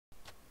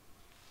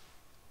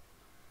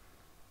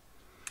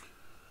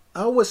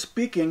I was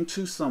speaking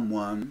to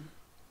someone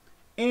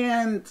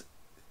and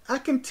I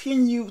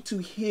continue to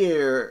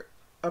hear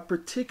a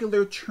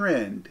particular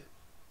trend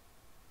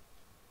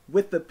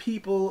with the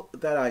people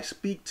that I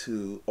speak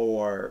to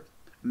or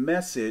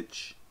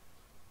message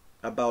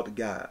about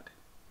God.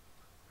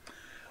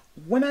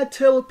 When I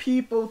tell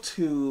people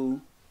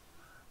to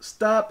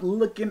stop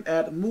looking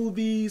at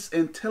movies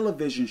and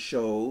television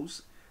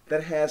shows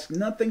that has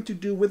nothing to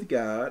do with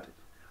God,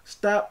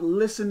 stop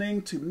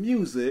listening to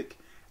music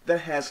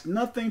that has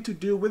nothing to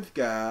do with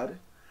God,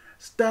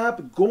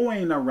 stop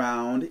going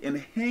around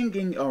and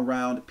hanging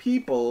around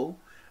people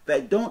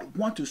that don't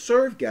want to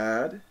serve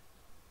God.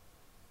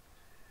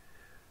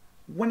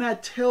 When I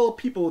tell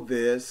people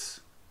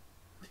this,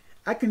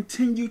 I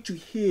continue to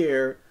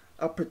hear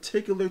a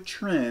particular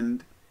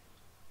trend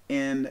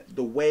in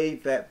the way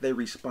that they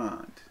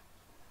respond.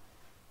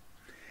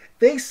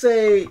 They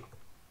say,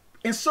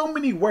 in so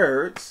many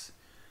words,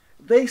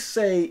 they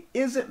say,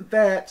 isn't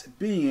that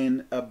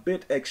being a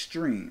bit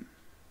extreme?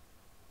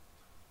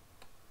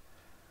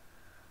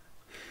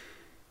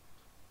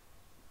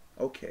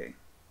 Okay.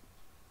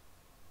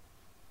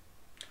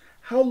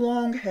 How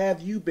long have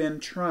you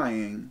been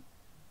trying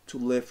to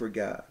live for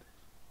God?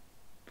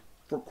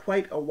 For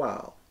quite a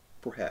while,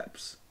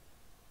 perhaps.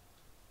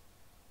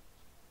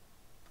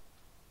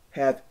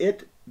 Have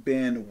it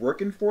been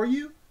working for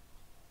you?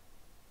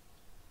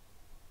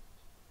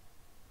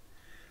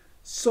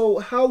 So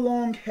how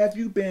long have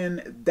you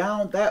been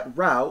down that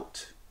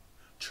route,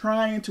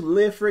 trying to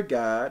live for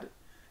God,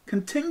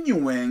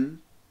 continuing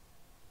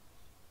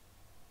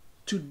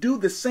to do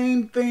the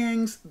same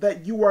things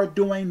that you are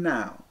doing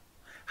now?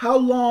 How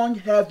long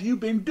have you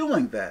been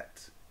doing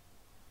that?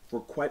 For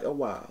quite a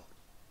while.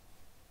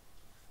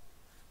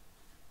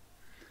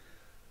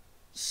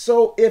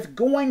 So if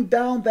going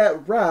down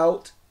that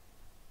route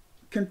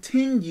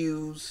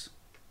continues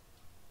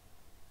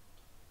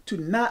to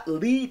not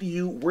lead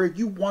you where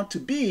you want to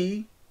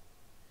be,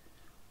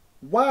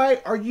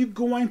 why are you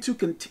going to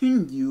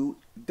continue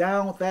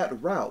down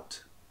that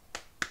route?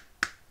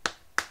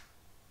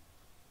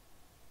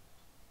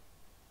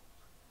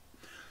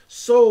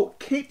 So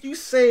can't you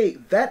say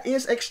that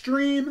is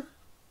extreme?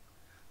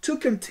 To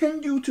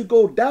continue to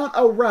go down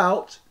a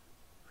route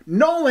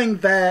knowing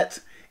that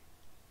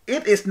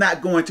it is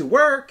not going to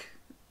work.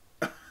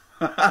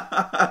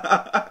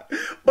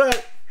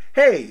 But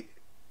hey,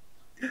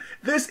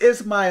 this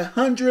is my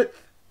 100th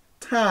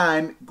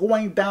time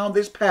going down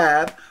this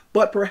path,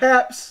 but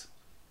perhaps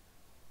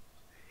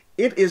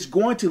it is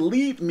going to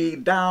lead me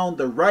down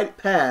the right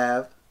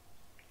path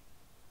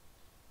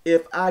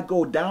if I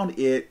go down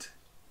it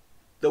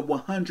the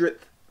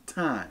 100th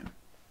time.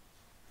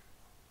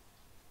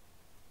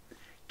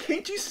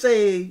 Can't you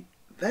say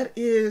that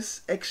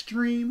is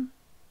extreme?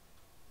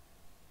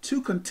 To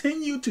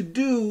continue to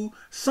do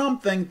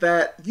something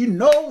that you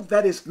know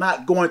that is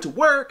not going to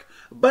work,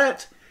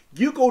 but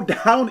you go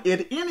down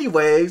it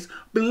anyways,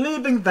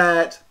 believing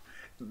that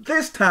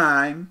this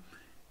time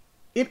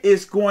it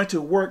is going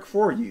to work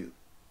for you.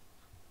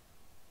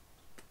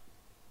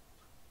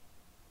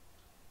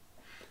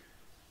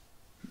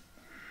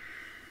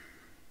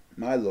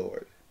 My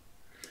Lord.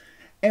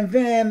 And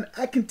then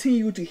I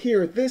continue to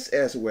hear this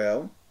as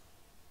well.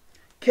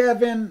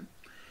 Kevin,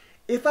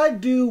 if I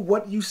do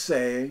what you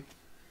say,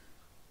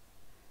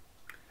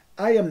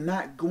 I am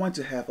not going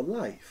to have a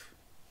life.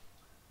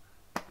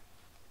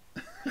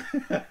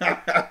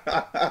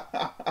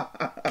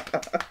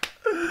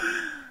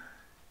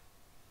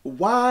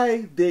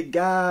 Why did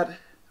God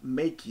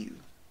make you?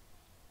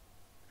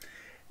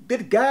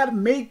 Did God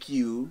make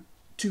you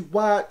to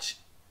watch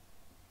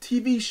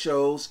TV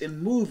shows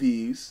and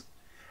movies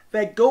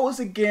that goes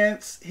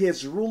against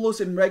his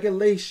rules and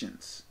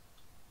regulations?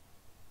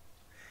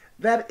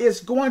 That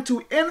is going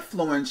to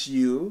influence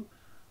you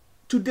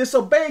to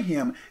disobey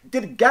him?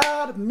 Did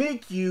God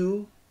make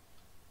you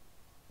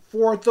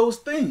for those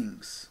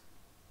things?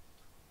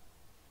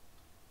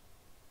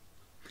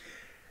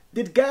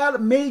 Did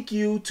God make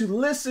you to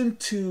listen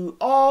to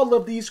all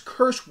of these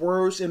curse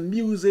words and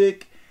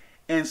music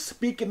and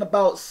speaking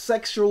about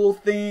sexual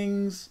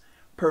things,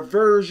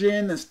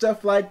 perversion and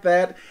stuff like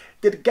that?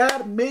 Did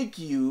God make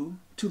you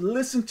to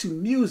listen to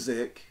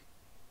music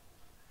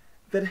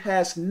that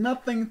has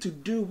nothing to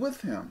do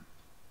with him?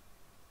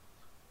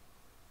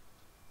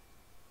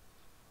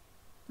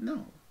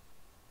 No.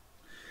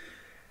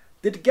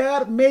 Did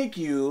God make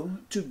you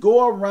to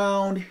go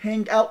around,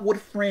 hang out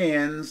with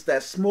friends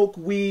that smoke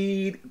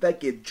weed, that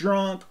get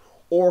drunk,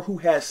 or who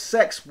has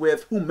sex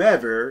with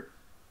whomever,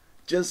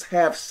 just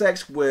have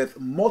sex with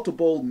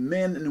multiple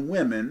men and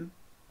women,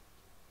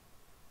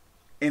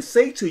 and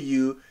say to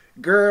you,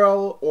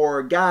 girl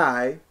or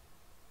guy,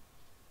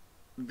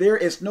 there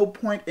is no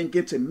point in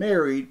getting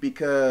married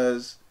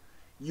because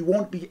you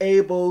won't be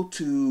able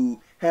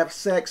to have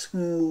sex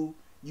who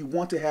you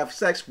want to have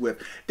sex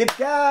with? Did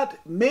God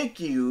make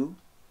you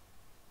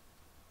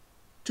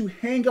to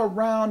hang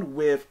around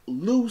with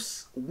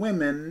loose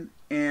women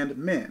and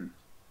men?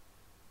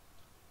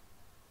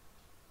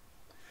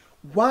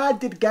 Why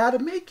did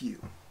God make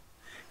you?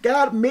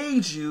 God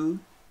made you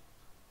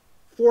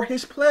for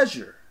his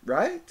pleasure,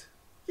 right?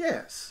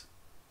 Yes.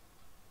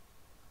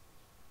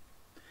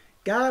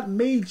 God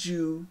made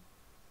you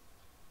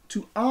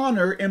to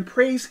honor and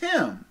praise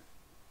him.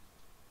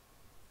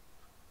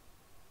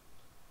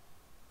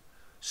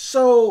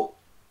 So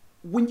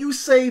when you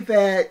say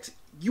that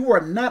you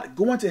are not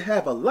going to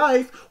have a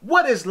life,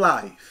 what is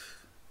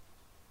life?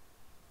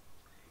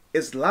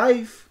 Is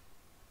life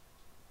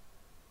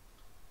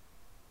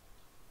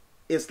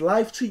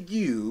to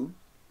you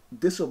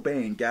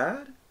disobeying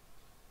God?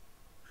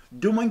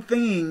 Doing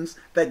things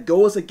that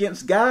goes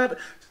against God?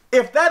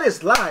 If that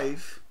is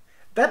life,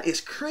 that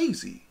is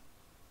crazy.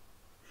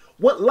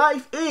 What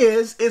life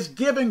is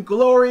giving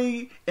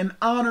glory and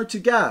honor to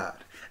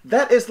God.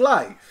 That is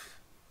life.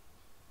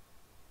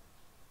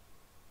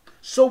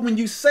 So when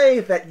you say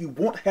that you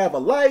won't have a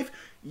life,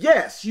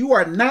 yes, you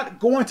are not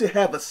going to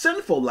have a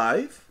sinful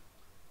life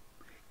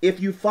if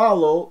you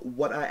follow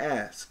what I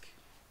ask.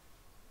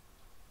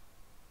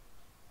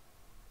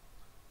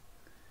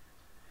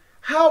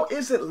 How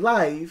is it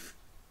life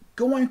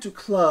going to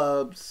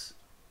clubs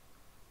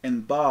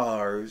and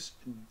bars,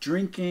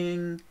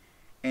 drinking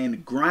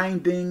and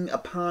grinding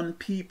upon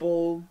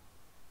people,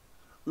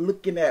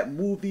 looking at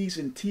movies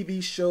and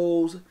TV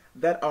shows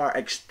that are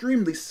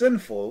extremely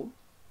sinful?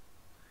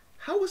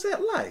 How is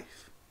that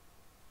life?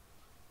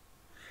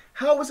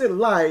 How is it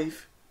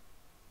life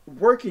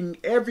working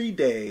every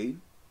day,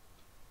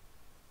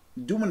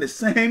 doing the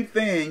same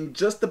thing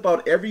just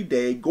about every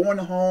day, going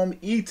home,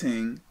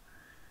 eating,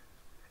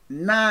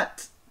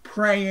 not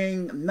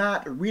praying,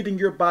 not reading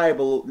your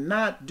Bible,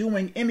 not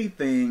doing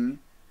anything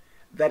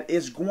that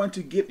is going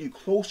to get you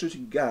closer to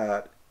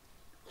God,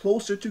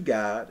 closer to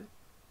God?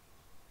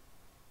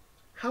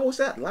 How is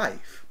that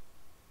life?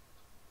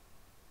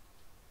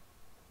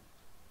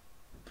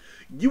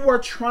 You are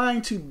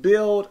trying to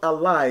build a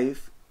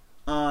life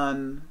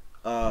on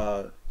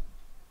a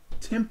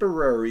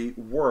temporary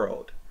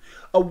world.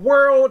 A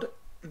world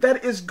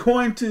that is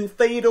going to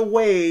fade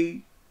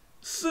away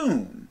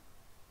soon.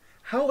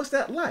 How is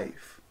that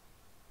life?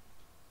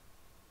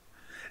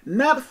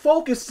 Not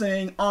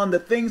focusing on the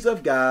things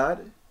of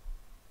God,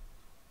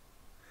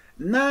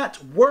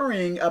 not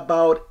worrying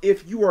about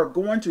if you are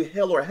going to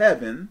hell or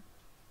heaven,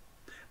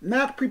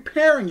 not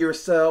preparing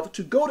yourself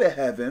to go to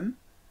heaven,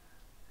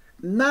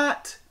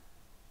 not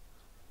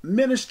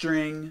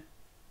ministering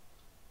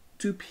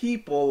to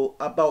people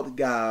about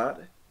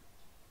God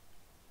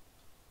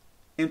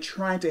and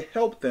trying to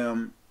help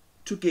them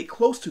to get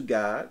close to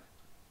God,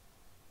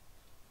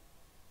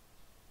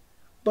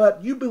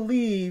 but you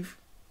believe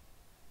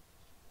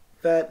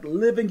that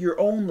living your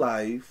own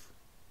life,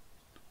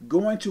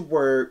 going to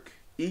work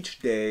each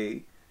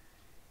day,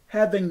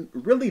 having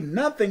really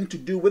nothing to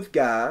do with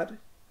God,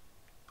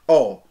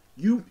 oh,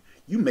 you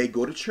may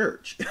go to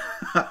church.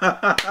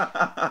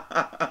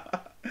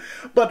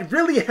 But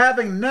really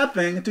having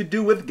nothing to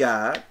do with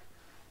God,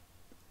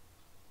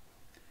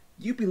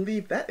 you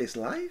believe that is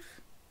life?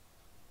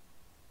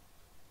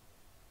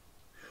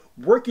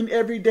 Working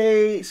every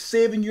day,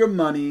 saving your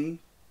money,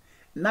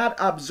 not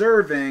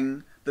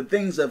observing the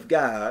things of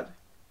God,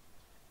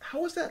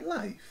 how is that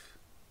life?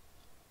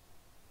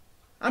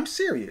 I'm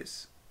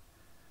serious.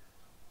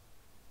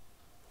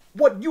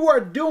 What you are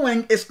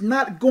doing is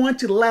not going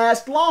to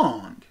last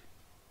long.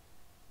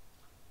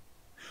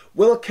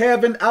 Well,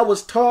 Kevin, I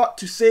was taught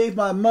to save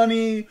my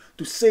money,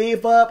 to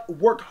save up,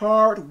 work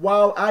hard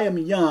while I am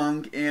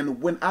young, and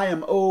when I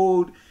am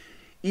old,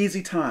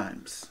 easy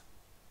times.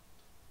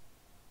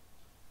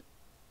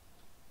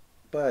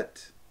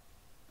 But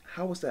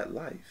how is that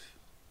life?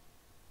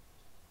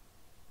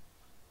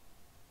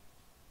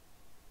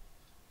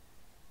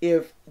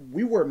 If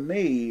we were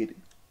made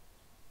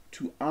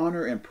to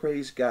honor and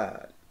praise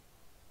God,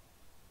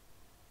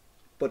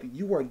 but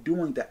you are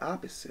doing the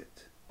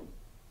opposite,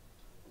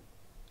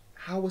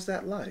 how is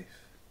that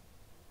life?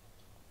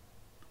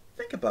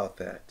 Think about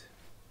that.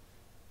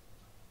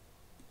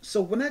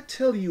 So when I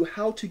tell you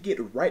how to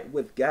get right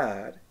with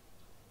God,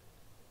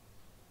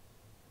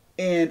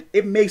 and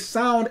it may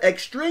sound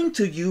extreme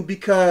to you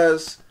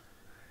because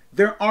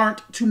there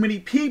aren't too many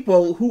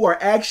people who are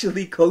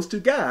actually close to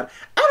God.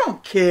 I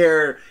don't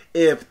care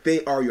if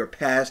they are your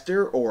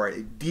pastor or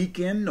a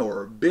deacon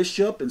or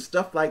bishop and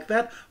stuff like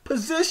that.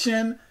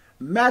 Position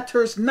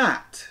matters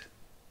not.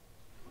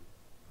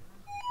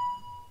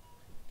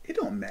 It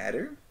don't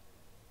matter.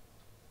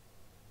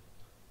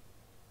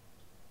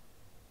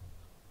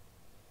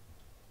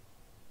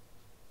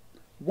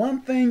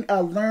 One thing I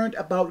learned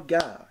about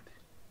God: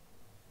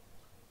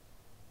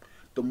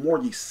 the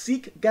more you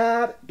seek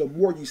God, the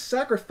more you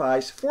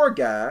sacrifice for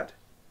God,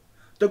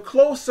 the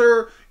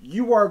closer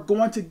you are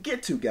going to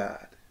get to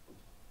God.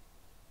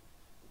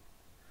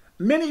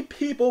 Many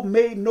people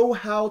may know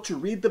how to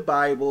read the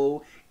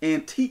Bible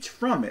and teach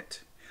from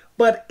it,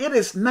 but it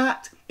is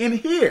not in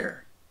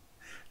here.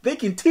 They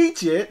can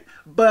teach it,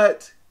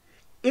 but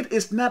it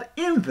is not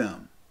in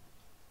them.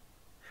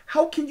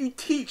 How can you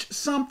teach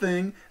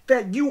something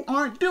that you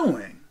aren't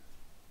doing?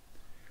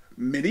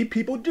 Many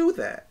people do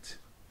that.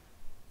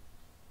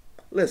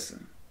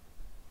 Listen,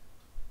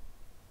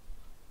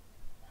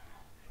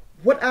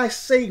 What I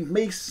say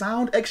may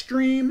sound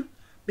extreme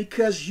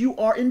because you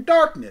are in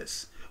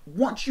darkness.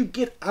 Once you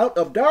get out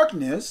of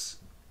darkness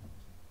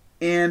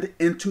and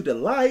into the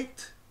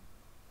light,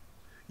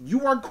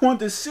 you are going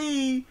to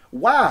see,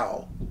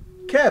 wow,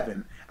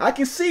 Kevin, I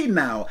can see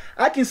now.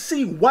 I can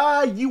see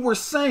why you were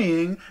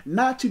saying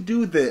not to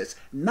do this,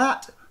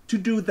 not to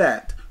do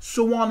that,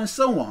 so on and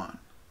so on.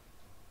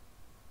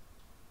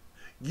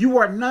 You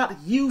are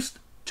not used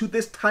to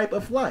this type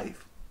of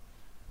life.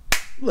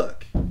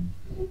 Look,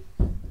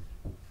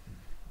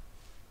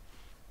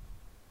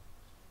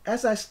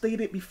 as I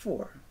stated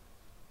before,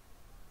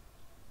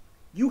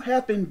 you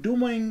have been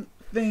doing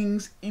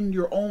things in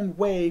your own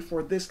way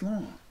for this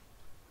long.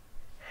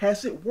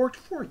 Has it worked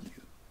for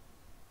you?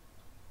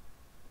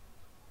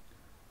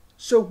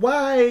 So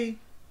why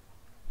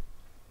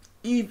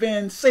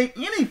even say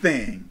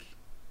anything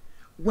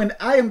when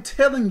I am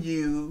telling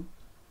you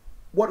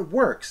what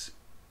works?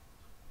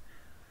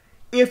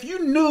 If you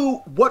knew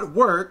what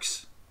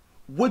works,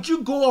 would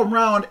you go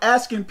around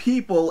asking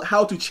people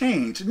how to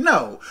change?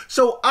 No.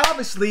 So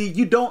obviously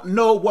you don't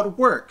know what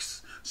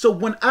works. So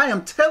when I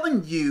am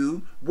telling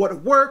you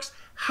what works,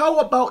 how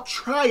about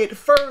try it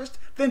first,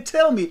 then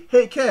tell me,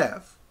 hey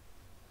Kev,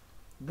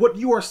 what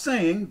you are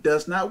saying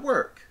does not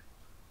work.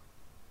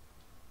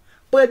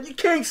 But you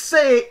can't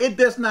say it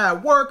does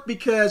not work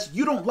because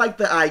you don't like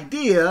the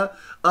idea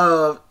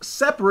of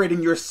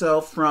separating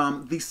yourself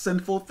from these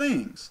sinful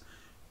things.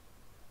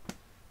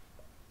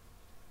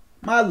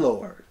 My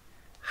Lord,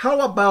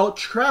 how about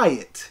try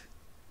it?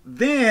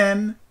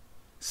 Then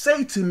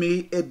say to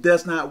me it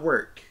does not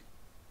work.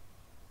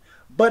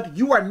 But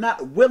you are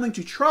not willing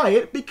to try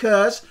it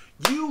because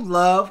you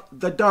love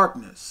the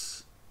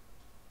darkness.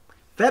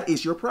 That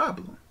is your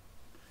problem.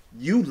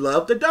 You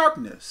love the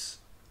darkness.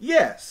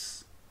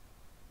 Yes.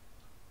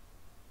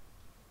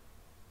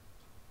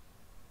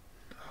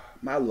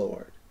 My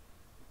Lord.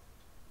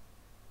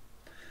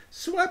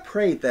 So I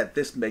pray that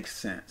this makes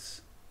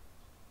sense.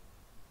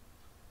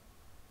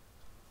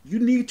 You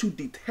need to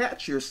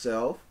detach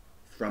yourself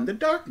from the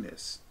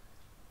darkness.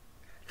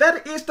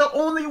 That is the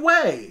only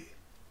way.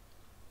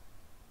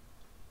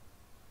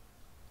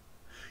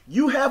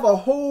 You have a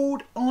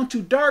hold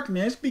onto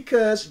darkness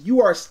because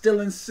you are still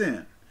in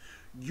sin.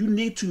 You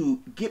need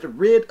to get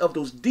rid of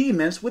those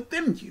demons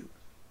within you.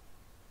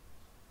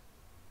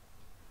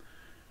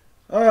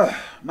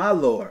 My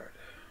Lord.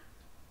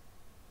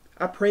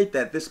 I pray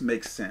that this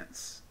makes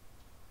sense.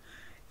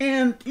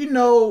 And, you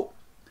know,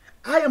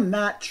 I am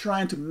not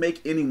trying to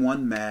make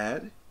anyone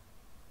mad.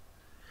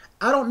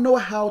 I don't know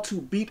how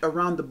to beat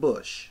around the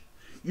bush.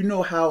 You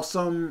know how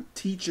some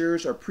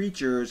teachers or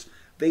preachers,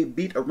 they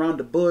beat around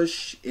the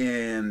bush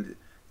and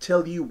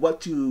tell you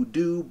what to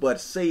do, but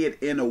say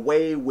it in a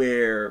way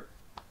where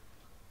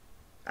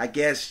I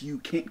guess you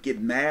can't get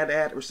mad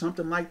at or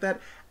something like that.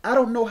 I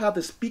don't know how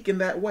to speak in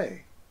that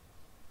way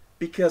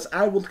because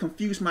I will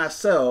confuse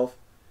myself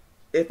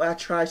if I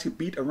try to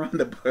beat around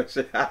the bush.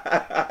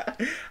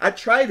 I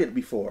tried it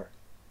before.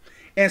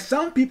 And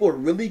some people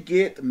really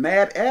get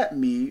mad at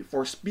me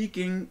for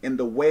speaking in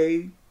the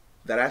way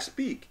that I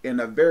speak, in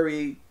a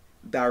very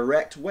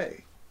direct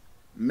way.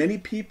 Many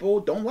people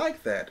don't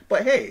like that.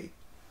 But hey,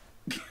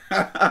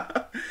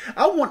 I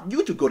want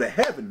you to go to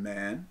heaven,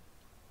 man.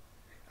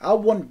 I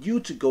want you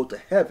to go to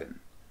heaven.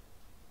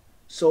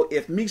 So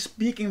if me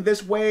speaking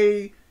this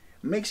way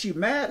makes you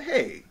mad,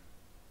 hey,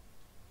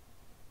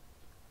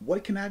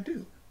 what can I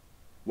do?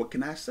 What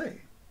can I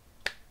say?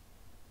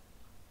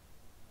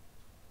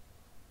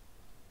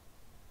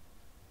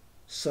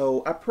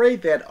 So I pray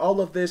that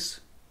all of this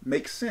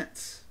makes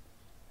sense.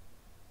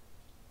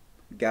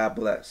 God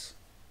bless.